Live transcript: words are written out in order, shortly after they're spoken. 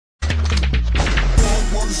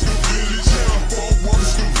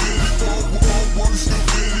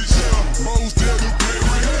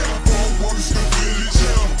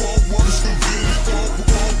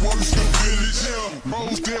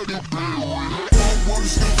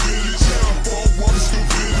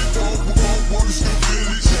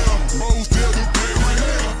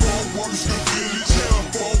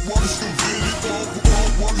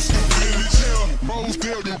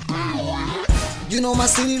You know my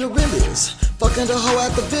city the realest. Fucking the hoe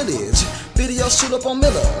at the village. Video shoot up on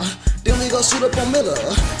Miller. Then we go shoot up on Miller.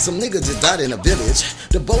 Some nigga just died in the village.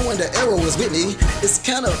 The bow and the arrow is with me. It's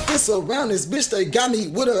kinda fits around this bitch. They got me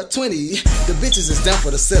with a 20. The bitches is down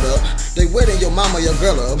for the setup. They waiting your mama, your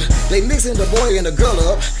girl up. They mixing the boy and the girl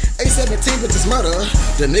up. A17 bitches murder.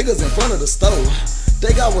 The niggas in front of the stove.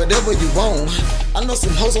 They got whatever you want. I know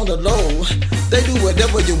some hoes on the low. They do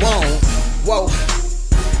whatever you want. Whoa.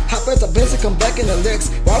 Hop at the bench and come back in the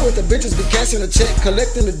Lex. Why would the bitches be cashing the check?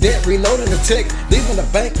 Collecting the debt, reloading the tech. Leaving the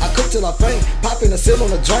bank, I cook till I faint. Popping the seal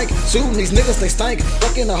on the drink. Shooting these niggas, they stank.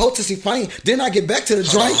 Fucking the hoe till she faint. Then I get back to the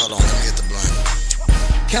drink. Hold on, let me get the blunt.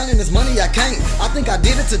 Counting this money, I can't. I think I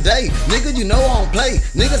did it today. Nigga, you know I don't play.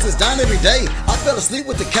 Niggas is down every day. I fell asleep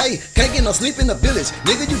with the K. Can't get no sleep in the village.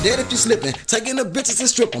 Nigga, you dead if you slipping. Taking the bitches and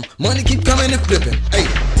strip them. Money keep coming and flipping. Hey.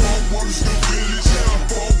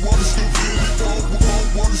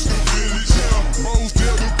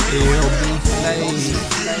 ElbFlave,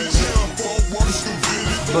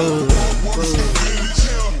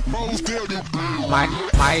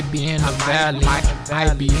 might be in the valley,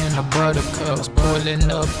 might be in the buttercups,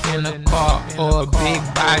 pulling up in a car or a big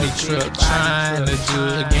body truck, trying to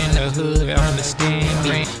jug in the hood, understand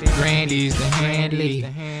me. Grandy's the handly,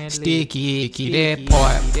 sticky icky that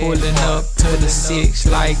part, pulling up to the 6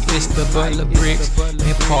 like it's the Butler Bricks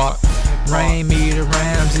in Park. Rain me the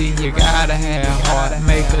Ramsey, you gotta have heart.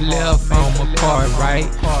 Make a left on my part, right?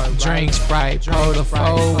 Drink Sprite, pour the 4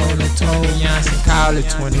 in the 2 ounce and call it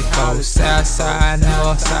 24. South side,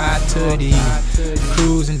 north side to the east.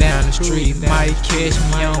 Cruising down the street, might catch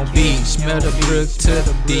me on beach. Smell the brook to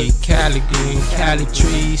the deep. Cali green, Cali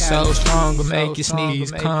trees, so strong to make you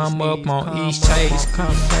sneeze. Come up on East Chase,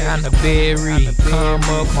 come down the Berry. Come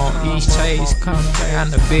up on East Chase, come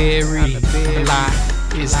down the Berry. The lot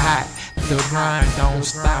is hot. The grind don't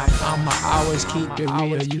stop. I'ma always keep it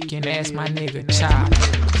real. You can ask my nigga Chop.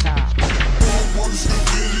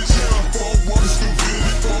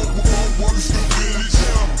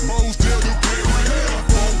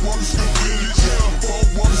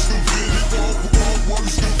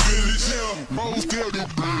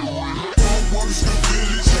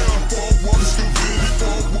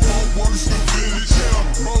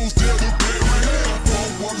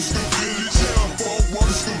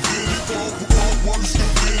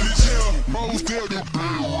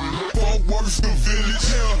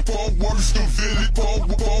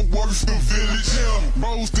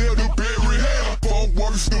 Most of the berry,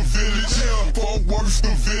 what is the village? What is the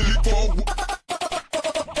village?